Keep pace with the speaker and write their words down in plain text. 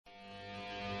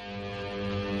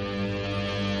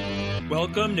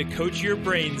Welcome to Coach Your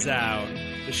Brains Out,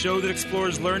 the show that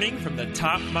explores learning from the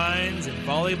top minds in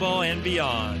volleyball and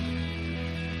beyond.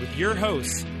 With your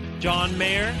hosts, John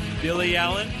Mayer, Billy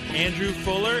Allen, Andrew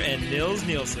Fuller, and Nils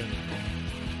Nielsen.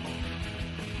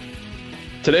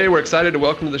 Today, we're excited to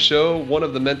welcome to the show one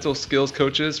of the mental skills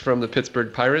coaches from the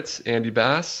Pittsburgh Pirates, Andy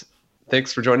Bass.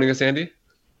 Thanks for joining us, Andy.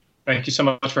 Thank you so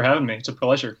much for having me. It's a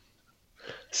pleasure.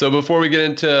 So before we get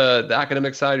into the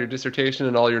academic side, your dissertation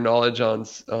and all your knowledge on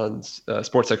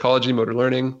sports psychology, motor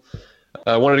learning,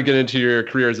 I wanted to get into your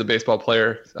career as a baseball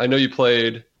player. I know you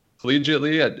played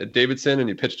collegiately at Davidson and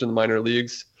you pitched in the minor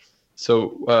leagues.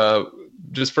 So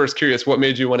just first curious, what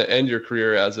made you want to end your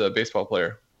career as a baseball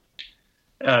player?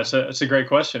 It's a great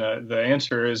question. The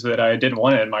answer is that I didn't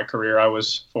want to end my career. I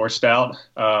was forced out.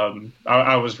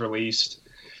 I was released,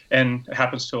 and it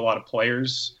happens to a lot of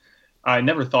players. I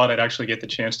never thought I'd actually get the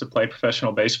chance to play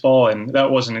professional baseball, and that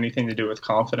wasn't anything to do with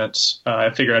confidence. I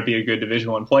figured I'd be a good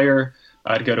Division I player.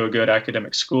 I'd go to a good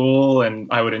academic school,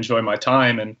 and I would enjoy my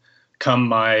time. And come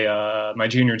my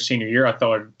junior and senior year, I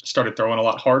thought I started throwing a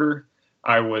lot harder.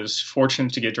 I was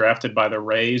fortunate to get drafted by the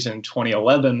Rays in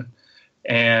 2011,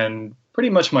 and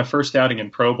pretty much my first outing in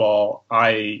pro ball,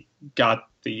 I got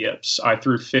the yips. I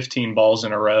threw 15 balls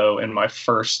in a row in my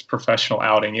first professional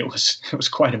outing. It was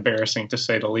quite embarrassing, to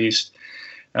say the least.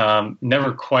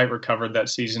 Never quite recovered that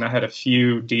season. I had a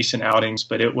few decent outings,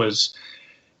 but it was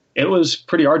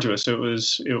pretty arduous. It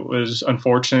was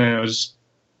unfortunate. It was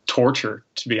torture,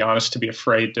 to be honest, to be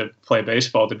afraid to play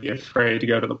baseball, to be afraid to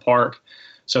go to the park.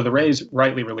 So the Rays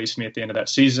rightly released me at the end of that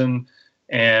season,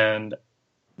 and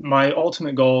my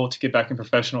ultimate goal to get back in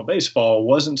professional baseball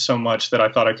wasn't so much that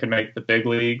I thought I could make the big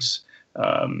leagues.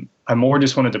 I more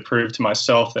just wanted to prove to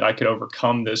myself that I could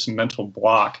overcome this mental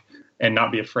block and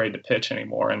not be afraid to pitch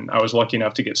anymore. And I was lucky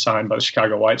enough to get signed by the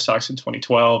Chicago White Sox in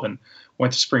 2012 and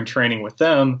went to spring training with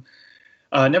them.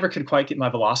 Never could quite get my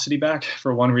velocity back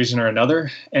for one reason or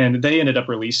another. And they ended up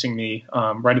releasing me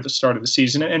right at the start of the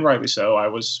season, and rightly so. I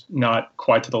was not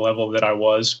quite to the level that I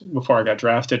was before I got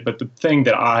drafted. But the thing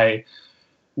that I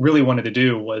really wanted to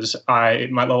do was the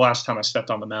last time I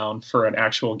stepped on the mound for an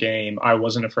actual game, I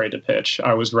wasn't afraid to pitch.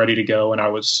 I was ready to go, and I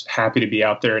was happy to be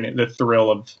out there, and the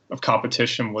thrill of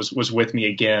competition was with me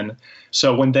again.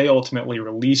 So when they ultimately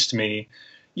released me,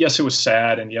 yes, it was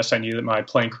sad, and yes, I knew that my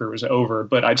playing career was over,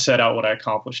 but I'd set out what I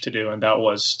accomplished to do, and that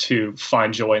was to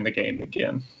find joy in the game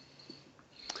again.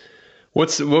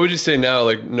 What would you say now,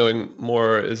 like knowing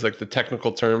more is like the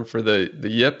technical term for the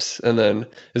yips? And then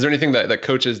is there anything that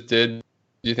coaches did,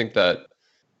 do you think, that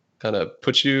kind of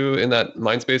puts you in that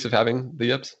mind space of having the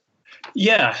yips?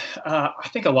 Yeah, I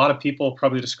think a lot of people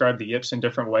probably describe the yips in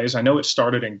different ways. I know it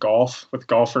started in golf, with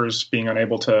golfers being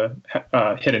unable to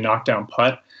hit a knockdown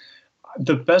putt.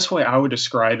 The best way I would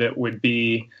describe it would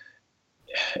be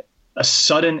a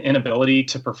sudden inability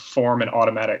to perform an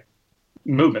automatic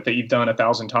movement that you've done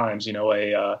 1,000 times. You know,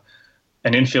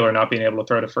 an infielder not being able to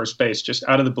throw to first base just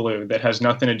out of the blue, that has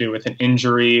nothing to do with an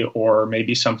injury or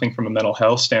maybe something from a mental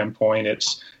health standpoint.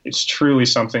 It's truly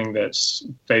something that's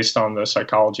based on the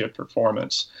psychology of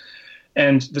performance.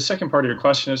 And the second part of your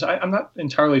question is, I'm not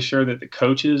entirely sure that the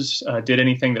coaches did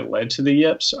anything that led to the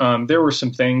yips. There were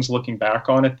some things looking back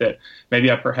on it that maybe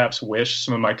I perhaps wish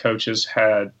some of my coaches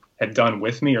had done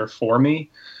with me or for me.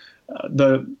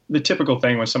 The typical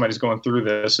thing when somebody's going through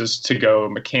this is to go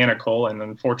mechanical, and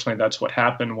unfortunately that's what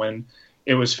happened when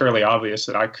it was fairly obvious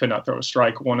that I could not throw a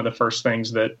strike. One of the first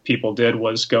things that people did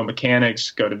was go mechanics,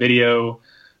 go to video,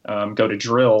 go to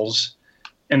drills,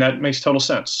 and that makes total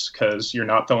sense because you're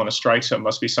not throwing a strike, so it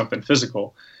must be something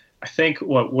physical. I think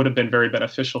what would have been very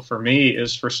beneficial for me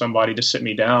is for somebody to sit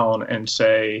me down and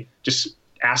say, just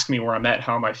ask me where I'm at,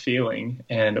 how am I feeling,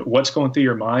 and what's going through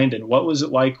your mind, and what was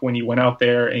it like when you went out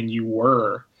there and you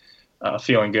were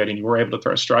feeling good and you were able to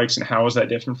throw strikes, and how is that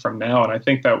different from now? And I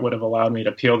think that would have allowed me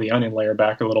to peel the onion layer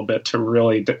back a little bit to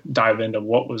really dive into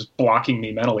what was blocking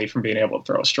me mentally from being able to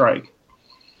throw a strike.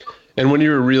 And when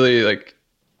you were really like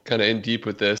kind of in deep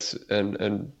with this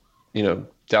and you know,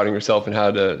 doubting yourself and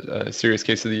had a serious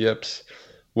case of the yips,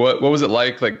 what was it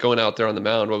like going out there on the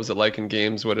mound? What was it like in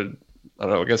games? I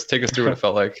don't know, I guess take us through what it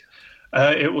felt like.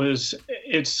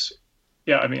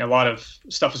 Yeah, I mean, a lot of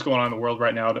stuff is going on in the world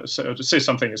right now. So to say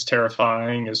something is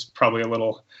terrifying is probably a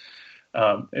little,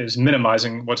 is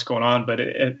minimizing what's going on. But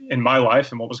in my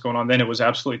life and what was going on then, it was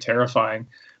absolutely terrifying.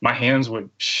 My hands would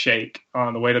shake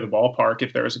on the way to the ballpark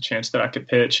if there was a chance that I could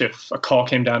pitch, if a call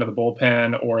came down to the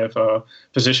bullpen, or if a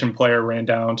position player ran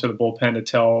down to the bullpen to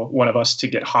tell one of us to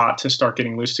get hot, to start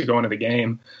getting loose to go into the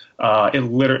game.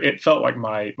 It felt like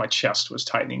my chest was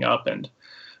tightening up, and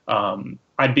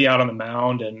I'd be out on the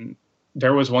mound and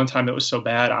there was one time it was so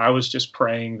bad, I was just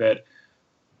praying that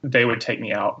they would take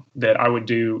me out, that I would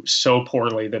do so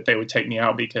poorly that they would take me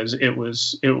out, because it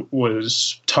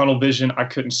was tunnel vision. I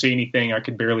couldn't see anything. I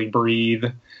could barely breathe.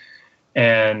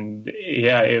 And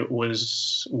yeah, it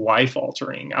was life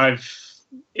altering.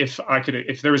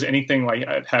 If there was anything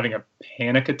like having a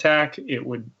panic attack,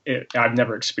 I've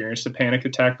never experienced a panic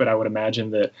attack, but I would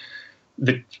imagine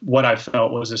that what I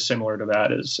felt was as similar to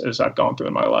that as I've gone through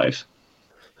in my life.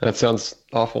 That sounds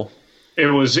awful. It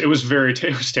was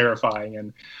terrifying.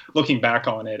 And looking back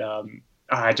on it,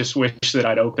 I just wish that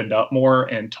I'd opened up more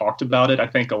and talked about it. I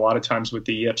think a lot of times with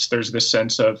the yips, there's this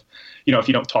sense of, if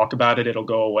you don't talk about it, it'll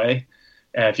go away.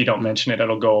 If you don't mention it,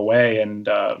 it'll go away. And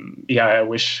I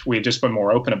wish we had just been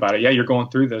more open about it. Yeah, you're going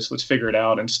through this. Let's figure it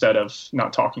out, instead of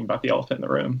not talking about the elephant in the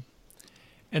room.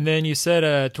 And then you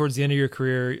said towards the end of your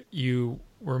career, you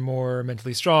were more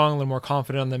mentally strong, a little more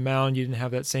confident on the mound. You didn't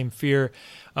have that same fear.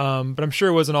 But I'm sure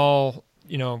it wasn't all,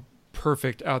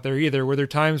 perfect out there either. Were there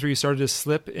times where you started to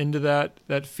slip into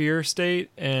that fear state?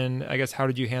 And I guess, how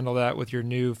did you handle that with your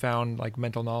newfound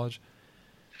mental knowledge?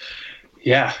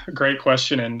 Yeah, great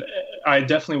question. And I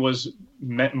definitely was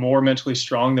more mentally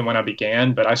strong than when I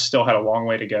began, but I still had a long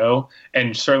way to go.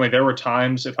 And certainly there were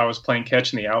times, if I was playing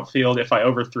catch in the outfield, if I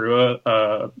overthrew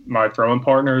my throwing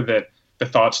partner, that the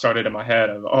thought started in my head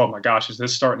of, oh my gosh, is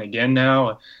this starting again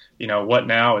now? What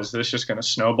now? Is this just going to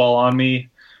snowball on me?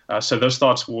 So those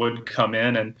thoughts would come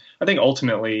in. And I think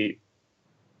ultimately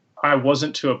I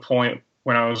wasn't to a point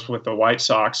when I was with the White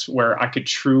Sox where I could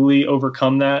truly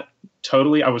overcome that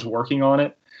totally. I was working on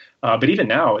it. But even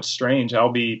now, it's strange.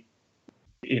 I'll be,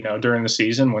 during the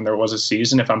season, when there was a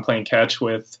season, if I'm playing catch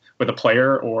with a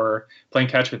player or playing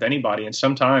catch with anybody, and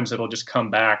sometimes it'll just come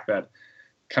back, that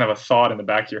kind of a thought in the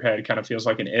back of your head kind of feels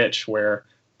like an itch where,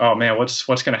 oh man, what's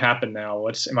going to happen now?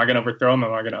 Am I going to overthrow him?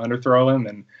 Am I going to underthrow him?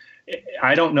 And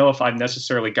I don't know if I've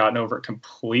necessarily gotten over it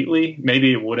completely.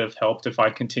 Maybe it would have helped if I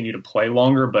continued to play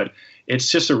longer, but it's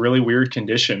just a really weird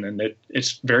condition, and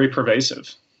it's very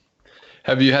pervasive.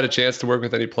 Have you had a chance to work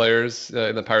with any players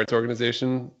in the Pirates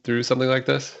organization through something like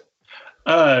this?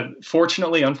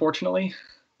 Fortunately, unfortunately,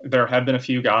 there have been a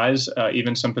few guys,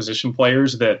 even some position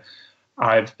players, that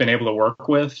I've been able to work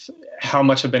with. How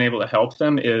much I've been able to help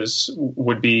them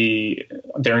would be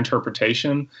their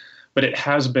interpretation. But it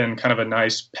has been kind of a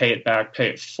nice pay it back, pay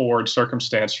it forward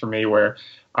circumstance for me, where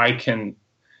I can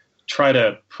try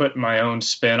to put my own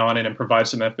spin on it and provide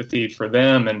some empathy for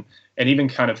them, and even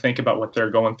kind of think about what they're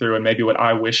going through and maybe what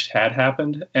I wished had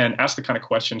happened, and ask the kind of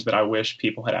questions that I wish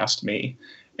people had asked me.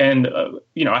 And,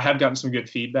 I have gotten some good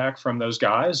feedback from those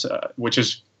guys, which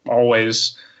is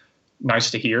always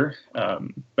nice to hear.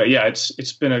 But yeah,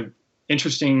 it's been an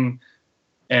interesting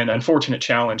and unfortunate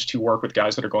challenge to work with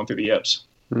guys that are going through the yips.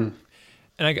 And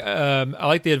I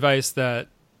like the advice that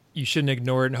you shouldn't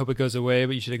ignore it and hope it goes away,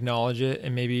 but you should acknowledge it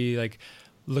and maybe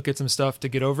look at some stuff to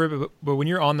get over it. But when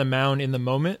you're on the mound in the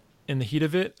moment, in the heat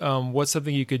of it, what's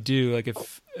something you could do?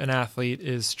 If an athlete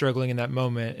is struggling in that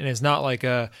moment, and it's not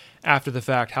after the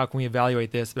fact, how can we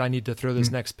evaluate this? But I need to throw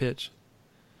this next pitch.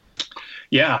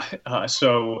 Yeah.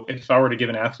 So if I were to give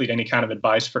an athlete any kind of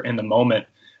advice for in the moment,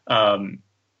 I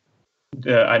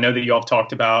know that you all have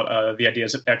talked about the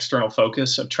ideas of external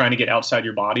focus, of trying to get outside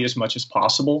your body as much as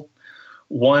possible.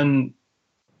 One,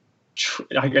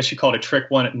 I guess you call it a trick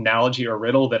one analogy or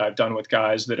riddle that I've done with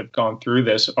guys that have gone through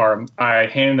this are, I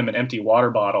hand them an empty water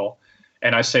bottle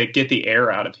and I say, get the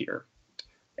air out of here.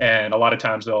 And a lot of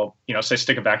times they'll, say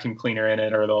stick a vacuum cleaner in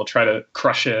it, or they'll try to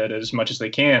crush it as much as they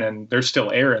can, and there's still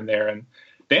air in there. And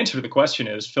the answer to the question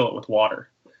is fill it with water.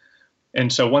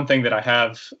 And so one thing that I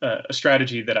have, a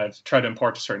strategy that I've tried to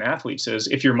impart to certain athletes is,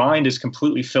 if your mind is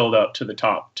completely filled up to the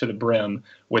top, to the brim,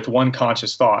 with one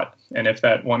conscious thought, and if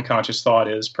that one conscious thought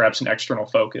is perhaps an external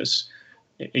focus,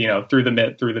 through the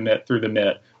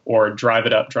mitt, or drive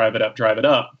it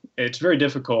up, it's very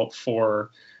difficult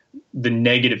for the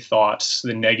negative thoughts,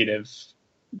 the negative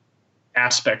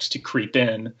aspects to creep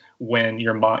in when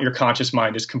your conscious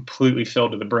mind is completely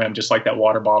filled to the brim, just like that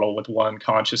water bottle with one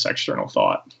conscious external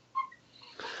thought.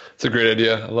 It's a great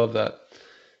idea. I love that.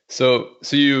 So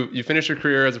you finished your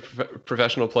career as a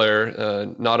professional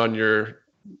player, not how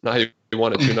you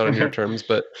wanted to, not on your terms,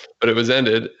 but it was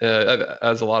ended,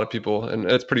 as a lot of people, and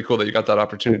it's pretty cool that you got that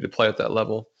opportunity to play at that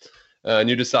level. And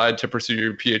you decide to pursue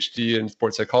your PhD in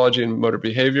sports psychology and motor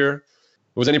behavior.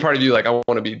 Was any part of you I want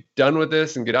to be done with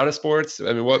this and get out of sports?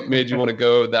 I mean, what made you want to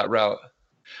go that route?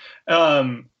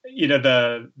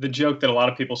 The joke that a lot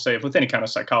of people say with any kind of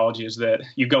psychology is that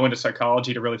you go into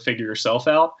psychology to really figure yourself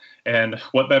out. And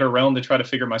what better realm to try to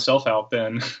figure myself out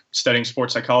than studying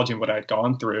sports psychology and what I'd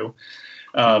gone through.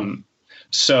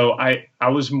 So I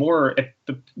was more at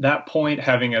that point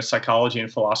having a psychology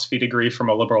and philosophy degree from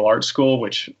a liberal arts school,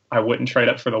 which I wouldn't trade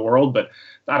up for the world, but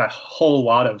not a whole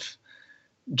lot of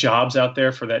jobs out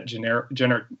there for that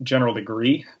general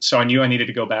degree. So I knew I needed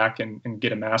to go back and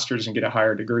get a master's and get a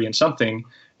higher degree in something.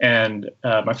 And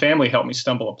my family helped me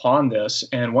stumble upon this.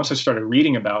 And once I started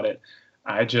reading about it,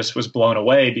 I just was blown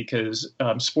away because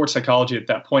sports psychology at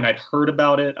that point, I'd heard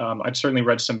about it. I'd certainly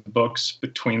read some books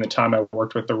between the time I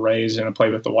worked with the Rays and I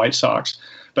played with the White Sox,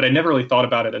 but I never really thought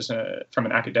about it from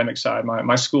an academic side.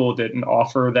 My school didn't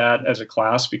offer that as a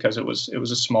class because it was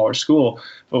a smaller school.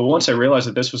 But once I realized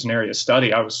that this was an area of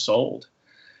study, I was sold.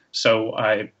 So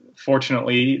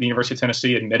fortunately, the University of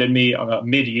Tennessee admitted me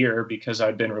mid-year because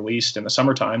I'd been released in the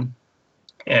summertime.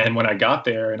 And when I got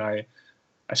there and I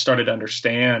started to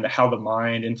understand how the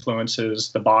mind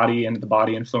influences the body and the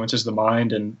body influences the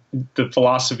mind, and the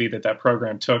philosophy that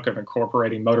program took of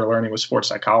incorporating motor learning with sports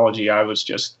psychology, I was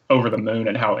just over the moon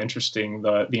at how interesting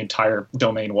the entire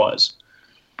domain was.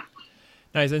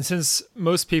 Nice. And since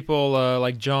most people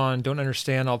like John don't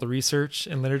understand all the research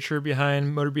and literature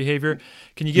behind motor behavior,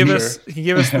 can you give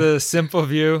us the simple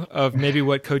view of maybe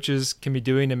what coaches can be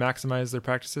doing to maximize their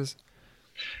practices?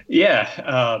 Yeah,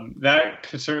 that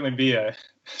could certainly be a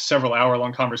several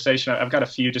hour-long conversation. I've got a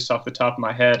few just off the top of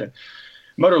my head.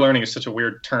 Motor learning is such a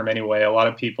weird term anyway. A lot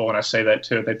of people, when I say that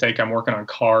too, they think I'm working on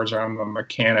cars or I'm a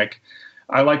mechanic.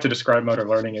 I like to describe motor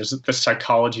learning as the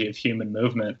psychology of human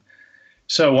movement.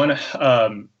 So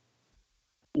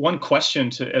one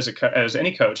question as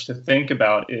any coach to think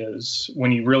about is,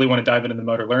 when you really want to dive into the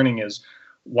motor learning, is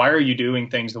why are you doing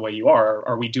things the way you are?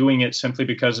 Are we doing it simply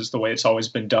because it's the way it's always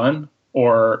been done?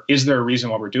 Or is there a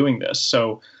reason why we're doing this?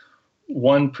 So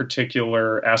one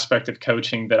particular aspect of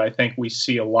coaching that I think we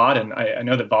see a lot, and I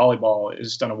know that volleyball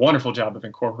has done a wonderful job of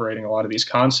incorporating a lot of these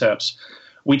concepts.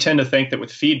 We tend to think that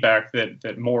with feedback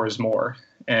that more is more.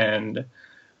 And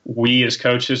we as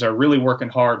coaches are really working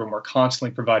hard when we're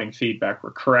constantly providing feedback.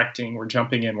 We're correcting, we're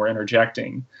jumping in, we're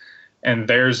interjecting. And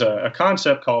there's a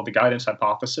concept called the guidance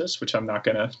hypothesis, which I'm not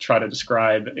going to try to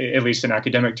describe, at least in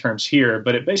academic terms here,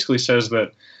 but it basically says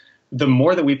that the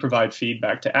more that we provide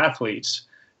feedback to athletes,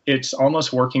 it's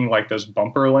almost working like those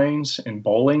bumper lanes in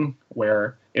bowling,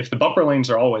 where if the bumper lanes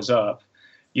are always up,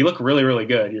 you look really, really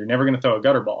good. You're never going to throw a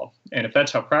gutter ball. And if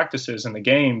that's how practice is in the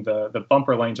game, the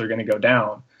bumper lanes are going to go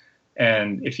down.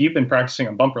 And if you've been practicing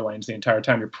on bumper lanes the entire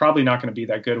time, you're probably not going to be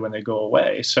that good when they go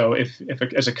away. So if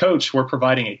as a coach, we're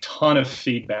providing a ton of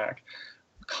feedback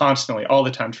constantly, all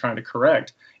the time, trying to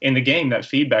correct, in the game, that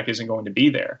feedback isn't going to be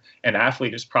there. An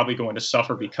athlete is probably going to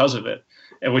suffer because of it,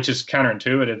 which is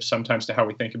counterintuitive sometimes to how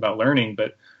we think about learning.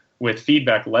 But with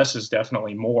feedback, less is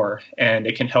definitely more, and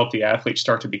it can help the athlete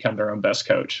start to become their own best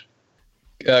coach.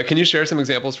 Can you share some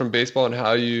examples from baseball and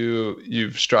how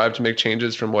you've strived to make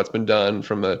changes from what's been done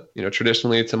from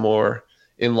traditionally to more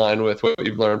in line with what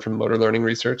you've learned from motor learning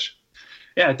research?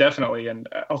 Yeah, definitely. And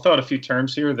I'll throw out a few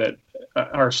terms here that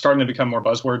are starting to become more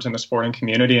buzzwords in the sporting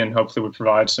community, and hopefully would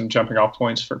provide some jumping off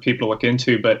points for people to look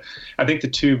into. But I think the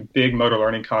two big motor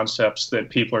learning concepts that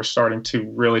people are starting to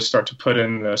really start to put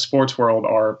in the sports world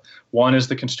are, one is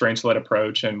the constraints-led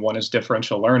approach, and one is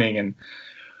differential learning. And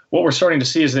what we're starting to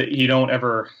see is that you don't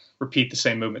ever repeat the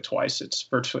same movement twice. It's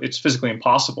physically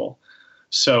impossible.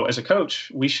 So as a coach,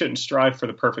 we shouldn't strive for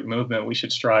the perfect movement. We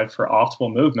should strive for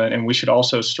optimal movement, and we should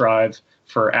also strive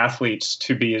for athletes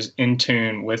to be as in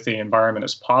tune with the environment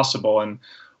as possible. And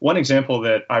one example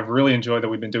that I've really enjoyed that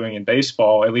we've been doing in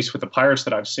baseball, at least with the Pirates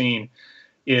that I've seen,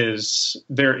 is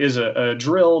there is a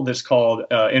drill that's called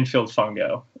infield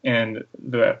fungo. And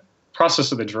the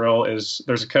process of the drill is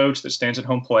there's a coach that stands at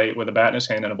home plate with a bat in his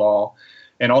hand and a ball,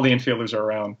 and all the infielders are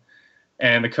around.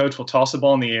 And the coach will toss the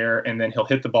ball in the air, and then he'll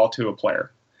hit the ball to a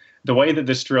player. The way that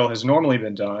this drill has normally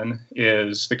been done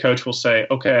is the coach will say,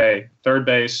 okay, third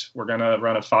base, we're going to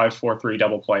run a 5-4-3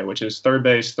 double play, which is third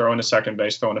base, throw into second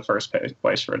base, throw into first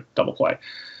base for a double play.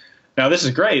 Now, this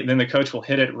is great. Then the coach will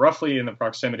hit it roughly in the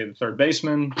proximity of the third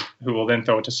baseman, who will then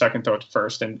throw it to second, throw it to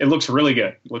first. And it looks really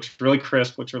good. It looks really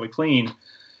crisp, looks really clean.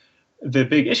 The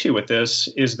big issue with this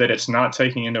is that it's not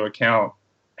taking into account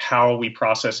how we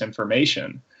process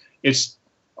information. It's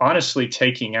honestly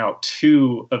taking out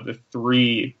two of the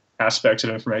three aspects of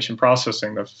information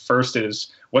processing. The first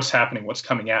is what's happening, what's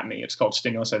coming at me. It's called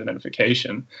stimulus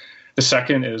identification. The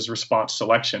second is response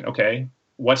selection. Okay,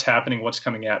 what's happening, what's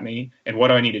coming at me, and what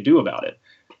do I need to do about it?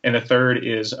 And the third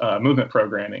is movement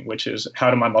programming, which is how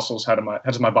do my muscles, how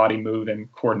does my body move in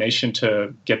coordination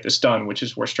to get this done, which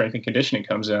is where strength and conditioning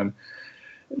comes in.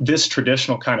 This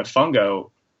traditional kind of fungo,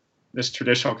 this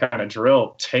traditional kind of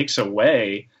drill takes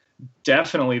away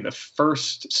definitely the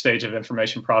first stage of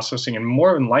information processing, and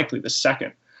more than likely the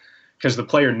second, because the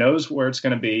player knows where it's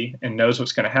going to be and knows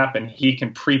what's going to happen. He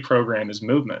can pre-program his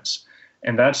movements,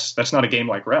 and that's not a game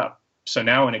like rep. So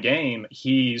now in a game,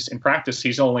 in practice,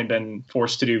 he's only been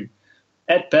forced to do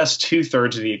at best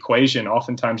 2/3 of the equation,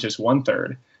 oftentimes just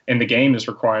 1/3, and the game is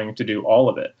requiring him to do all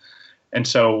of it. And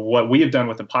so what we have done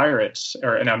with the Pirates,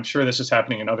 and I'm sure this is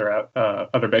happening in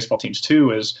other baseball teams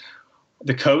too, is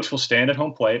the coach will stand at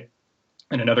home plate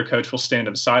and another coach will stand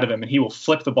to the side of him, and he will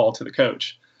flip the ball to the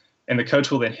coach. And the coach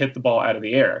will then hit the ball out of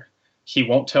the air. He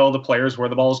won't tell the players where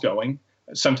the ball is going.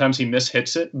 Sometimes he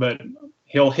mishits it, but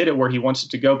he'll hit it where he wants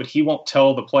it to go, but he won't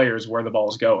tell the players where the ball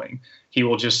is going. He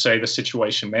will just say the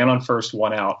situation, man on first,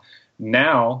 one out.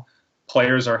 Now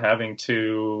players are having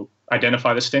to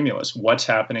identify the stimulus, what's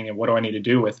happening and what do I need to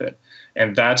do with it?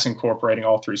 And that's incorporating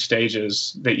all three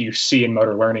stages that you see in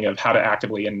motor learning of how to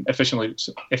actively and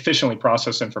efficiently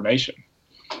process information.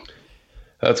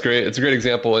 That's great. It's a great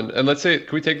example. And let's say,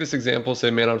 can we take this example,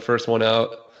 say man on first, one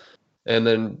out, and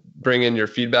then bring in your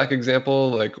feedback example?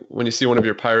 Like when you see one of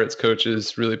your Pirates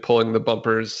coaches really pulling the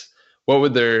bumpers, what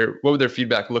would their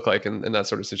feedback look like in that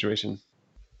sort of situation?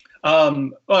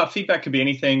 Well, feedback could be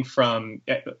anything from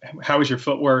how is your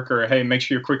footwork, or hey, make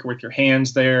sure you're quicker with your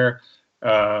hands there.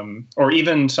 Or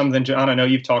even something, John, I know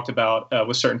you've talked about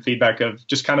with certain feedback of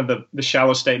just kind of the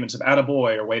shallow statements of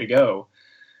attaboy or way to go.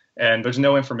 And there's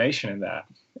no information in that.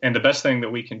 And the best thing that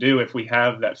we can do if we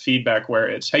have that feedback where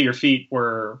it's, hey, your feet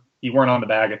you weren't on the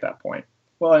bag at that point.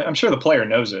 Well, I'm sure the player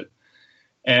knows it.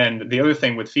 And the other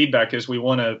thing with feedback is we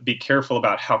want to be careful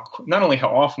about not only how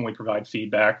often we provide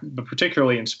feedback, but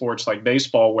particularly in sports like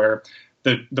baseball where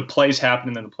the plays happen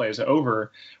and then the play is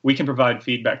over, we can provide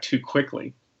feedback too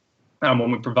quickly. When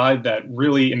we provide that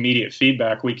really immediate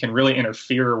feedback, we can really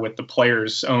interfere with the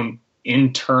player's own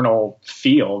internal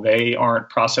feel. They aren't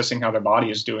processing how their body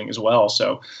is doing as well.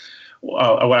 So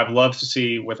what I've loved to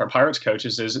see with our Pirates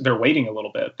coaches is they're waiting a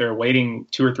little bit. They're waiting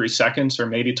 2 or 3 seconds or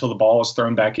maybe till the ball is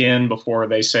thrown back in before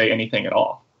they say anything at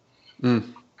all. So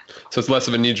it's less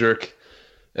of a knee jerk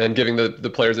and giving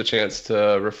the players a chance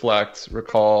to reflect,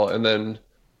 recall, and then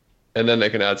they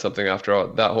can add something after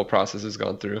that whole process has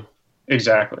gone through.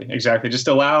 Exactly. Just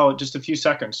allow just a few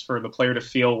seconds for the player to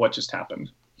feel what just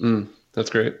happened. That's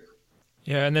great.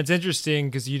 Yeah, and that's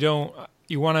interesting because you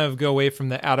want to go away from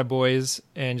the attaboys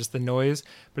and just the noise,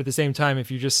 but at the same time, if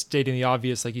you're just stating the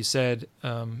obvious, like you said,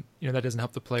 that doesn't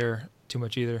help the player too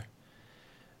much either.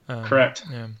 Correct.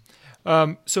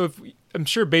 Yeah. So I'm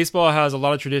sure baseball has a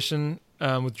lot of tradition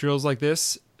with drills like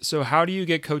this. So how do you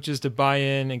get coaches to buy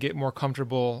in and get more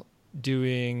comfortable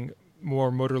doing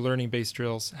more motor learning based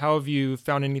drills? How have you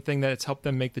found anything that's helped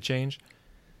them make the change?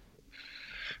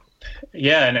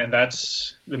 Yeah, and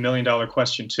that's the $1 million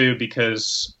question too,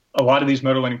 because a lot of these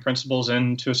motor learning principles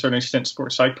and to a certain extent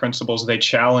sports psych principles, they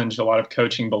challenge a lot of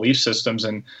coaching belief systems.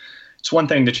 And it's one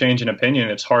thing to change an opinion.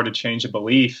 It's hard to change a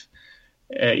belief.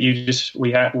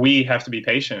 We have to be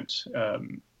patient.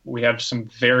 We have some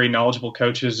very knowledgeable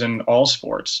coaches in all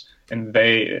sports, and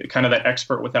they kind of that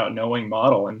expert without knowing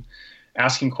model, and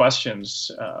asking questions,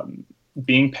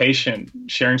 being patient,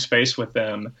 sharing space with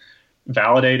them,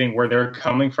 validating where they're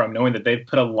coming from, knowing that they've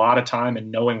put a lot of time in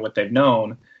knowing what they've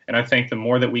known. And I think the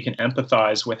more that we can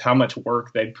empathize with how much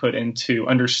work they put into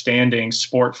understanding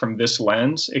sport from this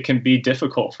lens, it can be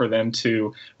difficult for them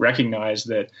to recognize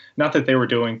that, not that they were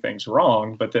doing things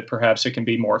wrong, but that perhaps it can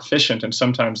be more efficient. And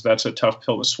sometimes that's a tough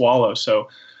pill to swallow. So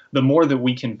the more that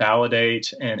we can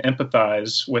validate and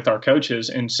empathize with our coaches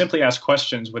and simply ask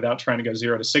questions without trying to go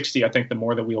 0 to 60, I think the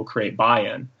more that we will create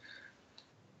buy-in.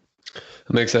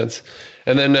 That makes sense.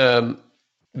 And then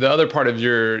the other part of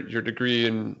your degree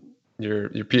and your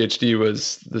PhD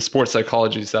was the sports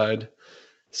psychology side.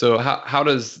 So how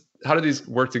do these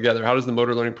work together? How does the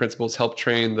motor learning principles help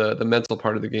train the mental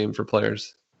part of the game for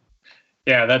players?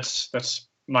 Yeah, that's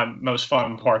my most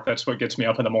fun part. That's what gets me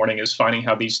up in the morning, is finding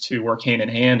how these two work hand in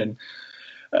hand. And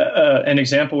an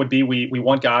example would be we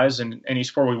want guys in any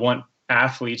sport, we want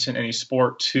athletes in any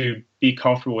sport to be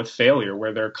comfortable with failure,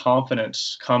 where their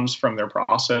confidence comes from their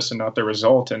process and not their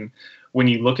result. And when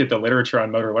you look at the literature on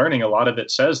motor learning, a lot of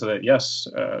it says that, yes,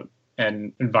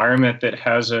 an environment that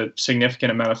has a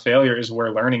significant amount of failure is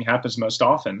where learning happens most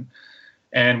often.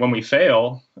 And when we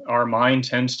fail, our mind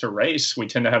tends to race. We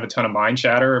tend to have a ton of mind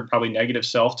chatter, probably negative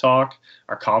self-talk.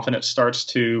 Our confidence starts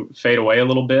to fade away a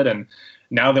little bit. And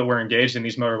now that we're engaged in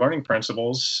these motor learning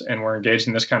principles and we're engaged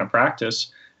in this kind of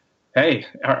practice, hey,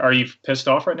 are you pissed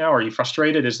off right now? Are you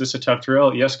frustrated? Is this a tough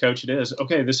drill? Yes, coach, it is.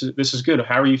 Okay, this is good.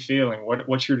 How are you feeling?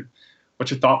 What's your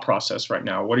thought process right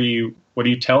now? What are you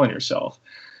telling yourself?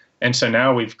 And so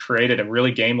now we've created a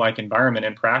really game-like environment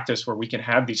in practice where we can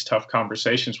have these tough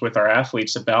conversations with our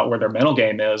athletes about where their mental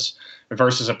game is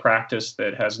versus a practice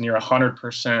that has near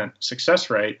 100% success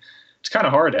rate. It's kind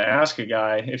of hard to ask a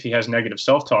guy if he has negative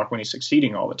self-talk when he's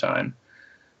succeeding all the time.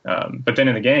 But then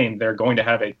in the game, they're going to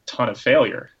have a ton of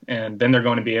failure. And then they're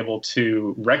going to be able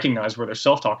to recognize where their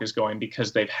self-talk is going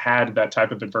because they've had that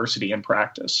type of adversity in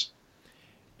practice.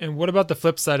 And what about the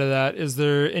flip side of that? Is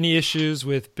there any issues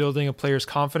with building a player's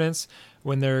confidence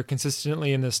when they're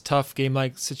consistently in this tough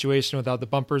game-like situation without the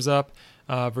bumpers up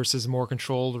versus more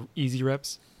controlled, easy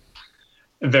reps?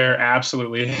 There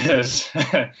absolutely is.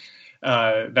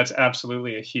 That's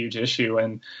absolutely a huge issue.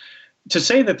 And to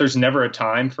say that there's never a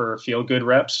time for feel-good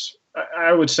reps,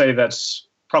 I would say that's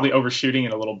probably overshooting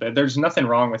it a little bit. There's nothing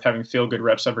wrong with having feel-good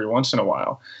reps every once in a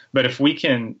while. But if we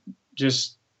can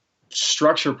just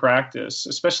structure practice,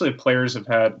 especially if players have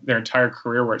had their entire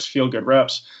career where it's feel-good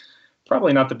reps,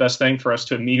 probably not the best thing for us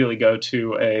to immediately go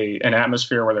to an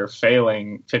atmosphere where they're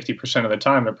failing 50% of the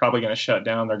time. They're probably going to shut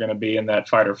down. They're going to be in that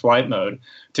fight or flight mode.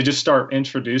 To just start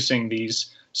introducing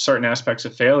these certain aspects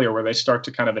of failure where they start to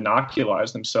kind of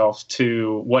inoculate themselves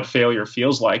to what failure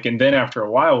feels like. And then after a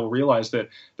while, we'll realize that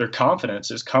their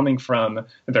confidence is coming from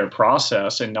their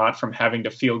process and not from having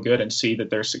to feel good and see that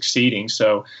they're succeeding.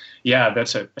 So yeah,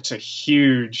 that's a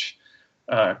huge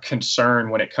concern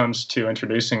when it comes to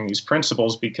introducing these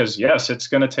principles, because yes, it's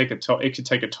going to take a toll. It could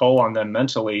take a toll on them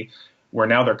mentally where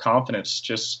now their confidence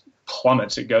just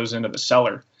plummets. It goes into the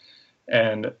cellar.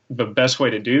 And the best way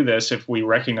to do this, if we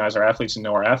recognize our athletes and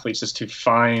know our athletes, is to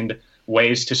find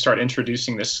ways to start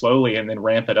introducing this slowly and then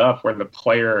ramp it up where the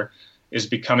player is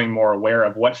becoming more aware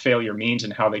of what failure means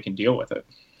and how they can deal with it.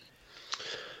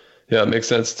 Yeah, it makes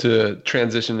sense to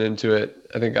transition into it.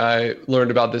 I think I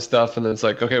learned about this stuff and then it's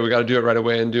like, okay, we got to do it right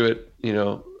away and do it,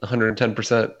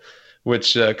 110%,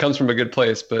 which comes from a good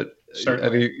place. But certainly,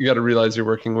 I think you got to realize you're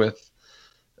working with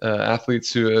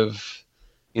athletes who have,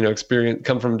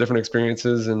 come from different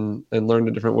experiences and learned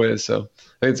in different ways. So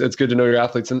I think it's good to know your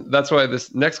athletes. And that's why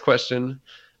this next question,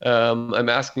 I'm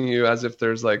asking you as if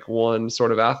there's like one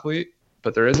sort of athlete,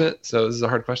 but there isn't. So this is a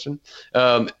hard question.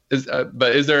 But is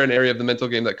there an area of the mental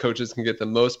game that coaches can get the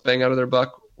most bang out of their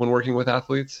buck when working with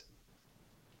athletes?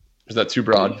 Is that too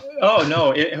broad? Oh,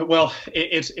 no.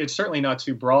 It's certainly not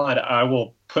too broad. I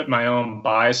will put my own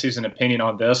biases and opinion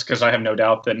on this because I have no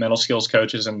doubt that mental skills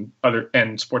coaches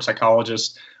and sports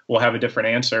psychologists will have a different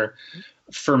answer.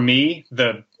 For me,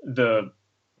 the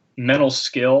mental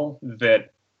skill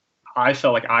that I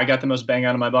felt like I got the most bang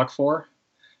out of my buck for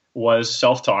was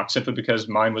self-talk, simply because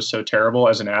mine was so terrible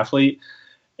as an athlete.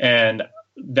 And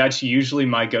that's usually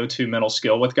my go-to mental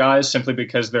skill with guys, simply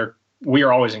because we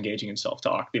are always engaging in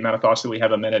self-talk. The amount of thoughts that we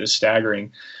have a minute is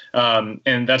staggering.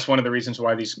 And that's one of the reasons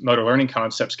why these motor learning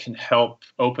concepts can help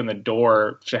open the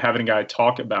door to having a guy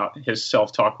talk about his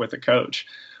self-talk with a coach.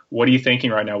 What are you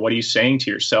thinking right now? What are you saying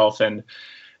to yourself? And,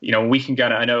 we can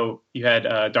I know you had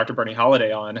Dr. Bernie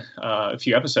Holiday on a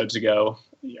few episodes ago.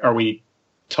 Are we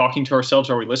talking to ourselves,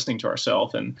 or are we listening to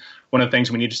ourselves? And one of the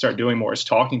things we need to start doing more is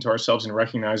talking to ourselves and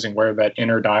recognizing where that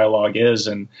inner dialogue is.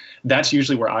 And that's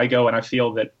usually where I go. And I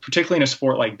feel that particularly in a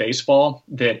sport like baseball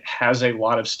that has a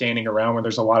lot of standing around, where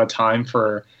there's a lot of time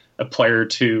for a player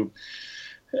to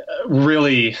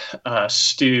really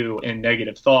stew in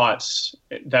negative thoughts,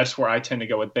 that's where I tend to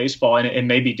go with baseball. And it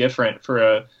may be different for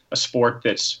a sport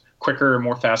that's quicker,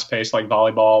 more fast-paced like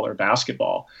volleyball or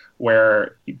basketball,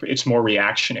 where it's more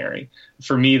reactionary.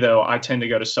 For me, though, I tend to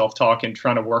go to self-talk and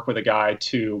trying to work with a guy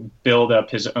to build up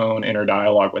his own inner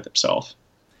dialogue with himself.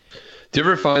 Do you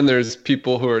ever find there's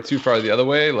people who are too far the other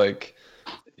way, like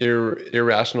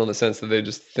irrational in the sense that they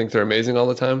just think they're amazing all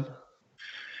the time?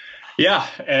 Yeah,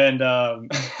 and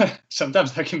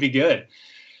sometimes that can be good.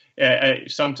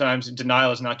 Sometimes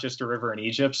denial is not just a river in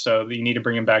Egypt, so you need to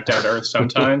bring him back down to earth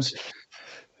sometimes.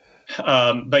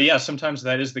 But yeah, sometimes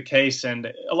that is the case.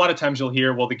 And a lot of times you'll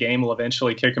hear, well, the game will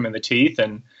eventually kick him in the teeth.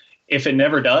 And if it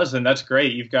never does, then that's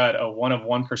great. You've got a 1 of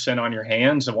 1% on your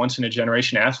hands, a once in a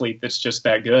generation athlete that's just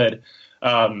that good.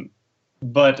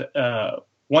 But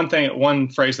one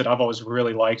phrase that I've always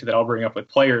really liked that I'll bring up with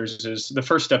players is the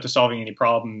first step to solving any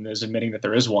problem is admitting that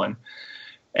there is one.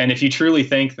 And if you truly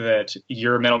think that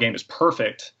your mental game is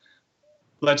perfect,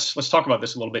 let's talk about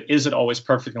this a little bit. Is it always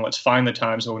perfect? And let's find the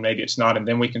times when maybe it's not, and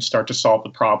then we can start to solve the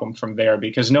problem from there,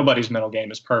 because nobody's mental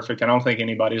game is perfect. I don't think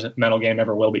anybody's mental game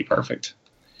ever will be perfect.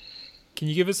 Can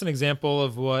you give us an example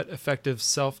of what effective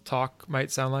self-talk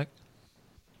might sound like?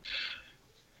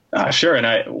 Sure.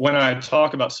 And when I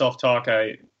talk about self-talk,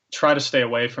 try to stay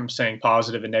away from saying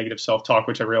positive and negative self-talk,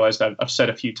 which I realized I've said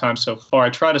a few times so far. I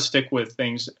try to stick with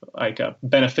things like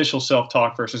beneficial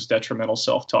self-talk versus detrimental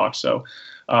self-talk. So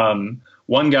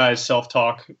one guy's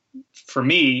self-talk for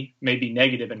me may be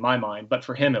negative in my mind, but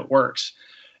for him it works.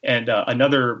 And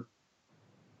another,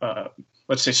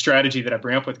 let's say, strategy that I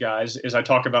bring up with guys is I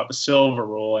talk about the silver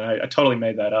rule, and I totally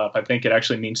made that up. I think it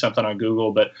actually means something on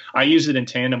Google, but I use it in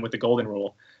tandem with the golden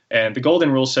rule. And the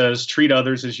golden rule says, treat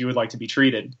others as you would like to be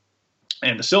treated.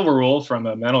 And the silver rule, from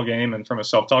a mental game and from a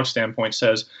self-talk standpoint,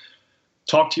 says,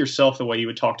 talk to yourself the way you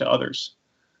would talk to others.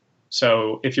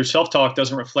 So if your self-talk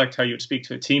doesn't reflect how you would speak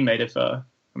to a teammate, I'm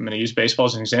going to use baseball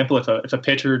as an example. If a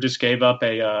pitcher just gave up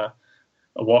a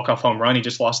walk-off home run, he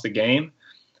just lost the game,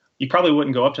 you probably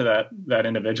wouldn't go up to that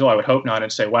individual, I would hope not,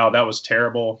 and say, wow, that was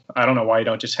terrible. I don't know why you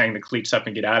don't just hang the cleats up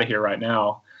and get out of here right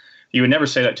now. You would never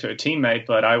say that to a teammate,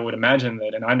 but I would imagine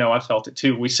that, and I know I felt it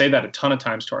too, we say that a ton of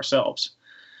times to ourselves.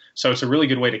 So it's a really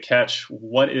good way to catch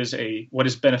what is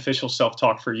beneficial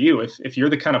self-talk for you. If you're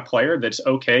the kind of player that's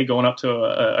okay going up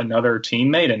to another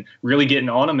teammate and really getting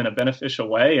on them in a beneficial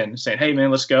way and saying, hey,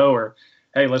 man, let's go, or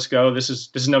hey, let's go. This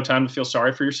is no time to feel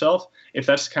sorry for yourself. If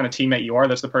that's the kind of teammate you are,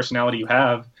 that's the personality you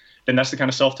have, then that's the kind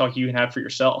of self-talk you can have for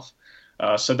yourself.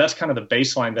 So that's kind of the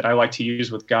baseline that I like to use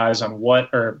with guys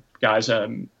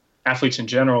on athletes in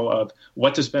general, of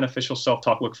what does beneficial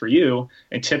self-talk look for you?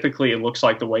 And typically it looks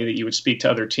like the way that you would speak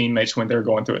to other teammates when they're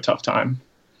going through a tough time.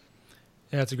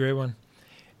 Yeah, that's a great one.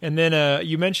 And then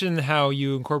you mentioned how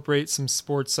you incorporate some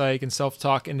sports psych and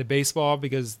self-talk into baseball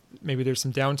because maybe there's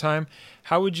some downtime.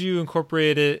 How would you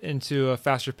incorporate it into a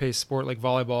faster paced sport like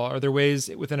volleyball? Are there ways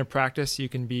within a practice you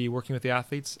can be working with the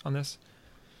athletes on this?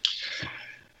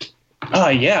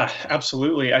 Yeah,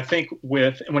 absolutely. I think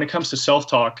when it comes to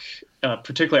self-talk,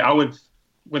 particularly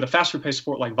with a faster paced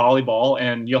sport like volleyball,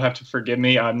 and you'll have to forgive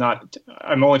me, I'm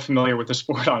only familiar with the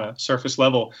sport on a surface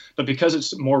level, but because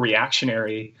it's more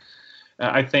reactionary,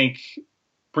 I think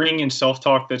bringing in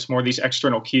self-talk that's more these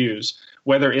external cues,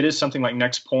 whether it is something like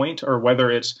next point or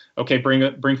whether it's, okay,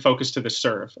 bring focus to the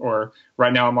serve, or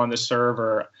right now I'm on this serve,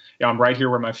 or I'm right here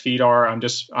where my feet are.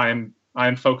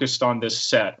 I'm focused on this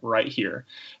set right here.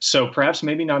 So perhaps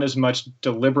maybe not as much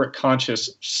deliberate conscious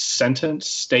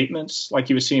statements like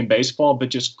you would see in baseball, but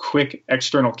just quick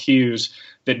external cues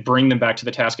that bring them back to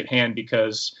the task at hand,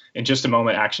 because in just a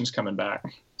moment, action's coming back.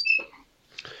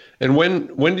 And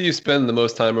when do you spend the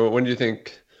most time, or when do you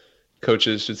think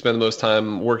coaches should spend the most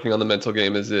time working on the mental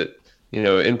game? Is it,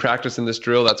 in practice in this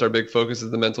drill, that's our big focus, is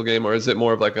the mental game, or is it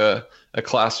more of like a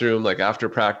classroom, like after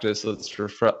practice, let's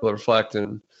reflect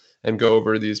and go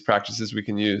over these practices we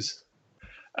can use?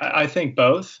 I think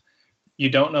both. You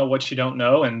don't know what you don't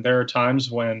know, and there are times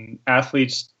when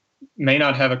athletes may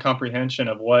not have a comprehension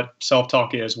of what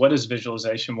self-talk is, what is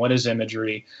visualization, what is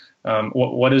imagery,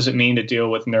 what does it mean to deal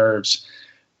with nerves.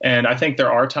 And I think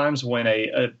there are times when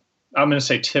I'm going to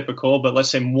say typical, but let's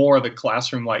say more of a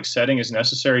classroom-like setting is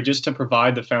necessary just to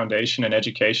provide the foundation and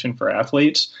education for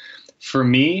athletes. For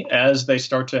me, as they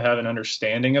start to have an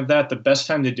understanding of that, the best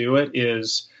time to do it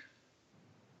is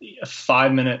a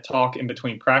 5-minute talk in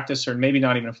between practice, or maybe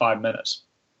not even 5 minutes.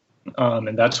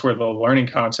 And that's where the learning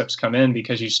concepts come in,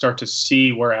 because you start to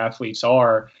see where athletes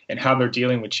are and how they're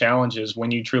dealing with challenges when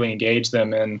you truly engage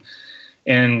them in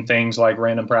things like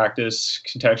random practice,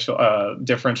 contextual,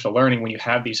 differential learning, when you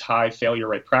have these high failure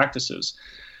rate practices.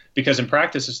 Because in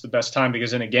practice, it's the best time,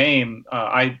 because in a game,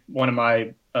 one of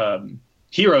my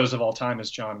heroes of all time is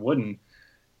John Wooden.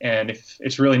 And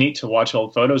it's really neat to watch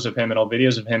old photos of him and old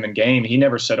videos of him in game. He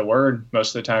never said a word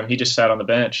most of the time. He just sat on the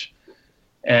bench.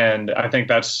 And I think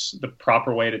that's the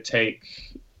proper way to take,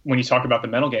 when you talk about the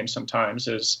mental game sometimes,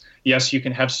 is, yes, you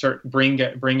can have bring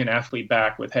an athlete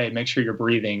back with, hey, make sure you're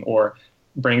breathing, or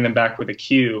bring them back with a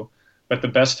cue. But the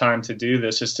best time to do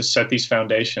this is to set these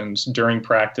foundations during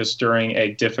practice, during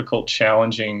a difficult,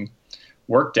 challenging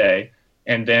workday.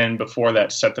 And then before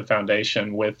that, set the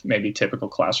foundation with maybe typical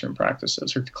classroom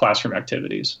practices or classroom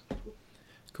activities.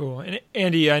 Cool. And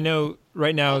Andy, I know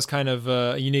right now is kind of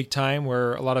a unique time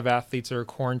where a lot of athletes are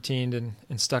quarantined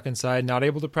and stuck inside, not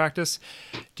able to practice.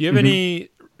 Do you have any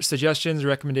suggestions or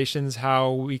recommendations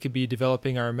how we could be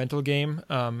developing our mental game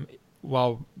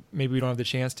while maybe we don't have the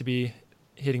chance to be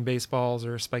hitting baseballs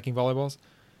or spiking volleyballs?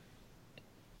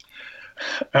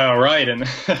 Right. And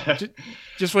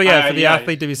just for the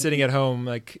athlete to be sitting at home,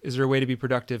 like, is there a way to be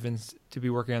productive and to be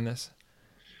working on this?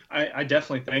 I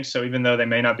definitely think so, even though they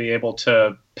may not be able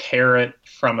to pair it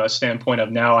from a standpoint of,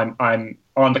 now I'm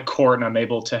on the court and I'm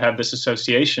able to have this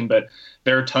association, but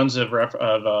there are tons of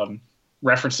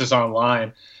references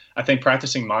online. I think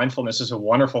practicing mindfulness is a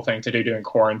wonderful thing to do during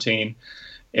quarantine.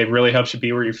 It really helps you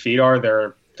be where your feet are. There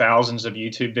are thousands of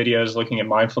YouTube videos looking at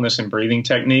mindfulness and breathing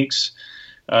techniques.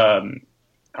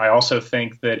 I also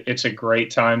think that it's a great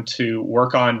time to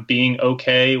work on being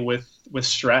okay with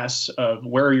stress.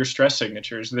 Where are your stress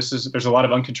signatures? There's a lot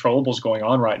of uncontrollables going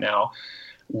on right now.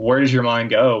 Where does your mind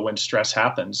go when stress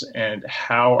happens? And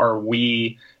how are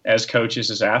we as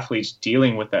coaches, as athletes,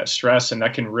 dealing with that stress? And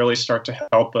that can really start to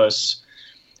help us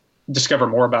discover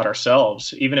more about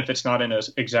ourselves. Even if it's not in an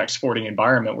exact sporting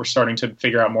environment, we're starting to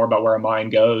figure out more about where our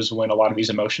mind goes when a lot of these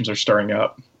emotions are stirring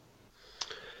up.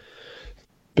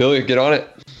 Billy, get on it.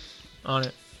 On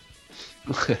it.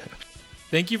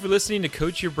 Thank you for listening to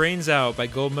Coach Your Brains Out by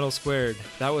Gold Medal Squared.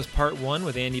 That was part 1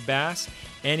 with Andy Bass.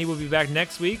 Andy will be back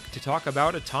next week to talk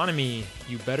about autonomy.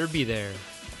 You better be there.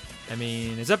 I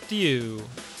mean, it's up to you.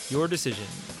 Your decision.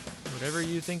 Whatever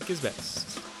you think is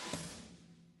best.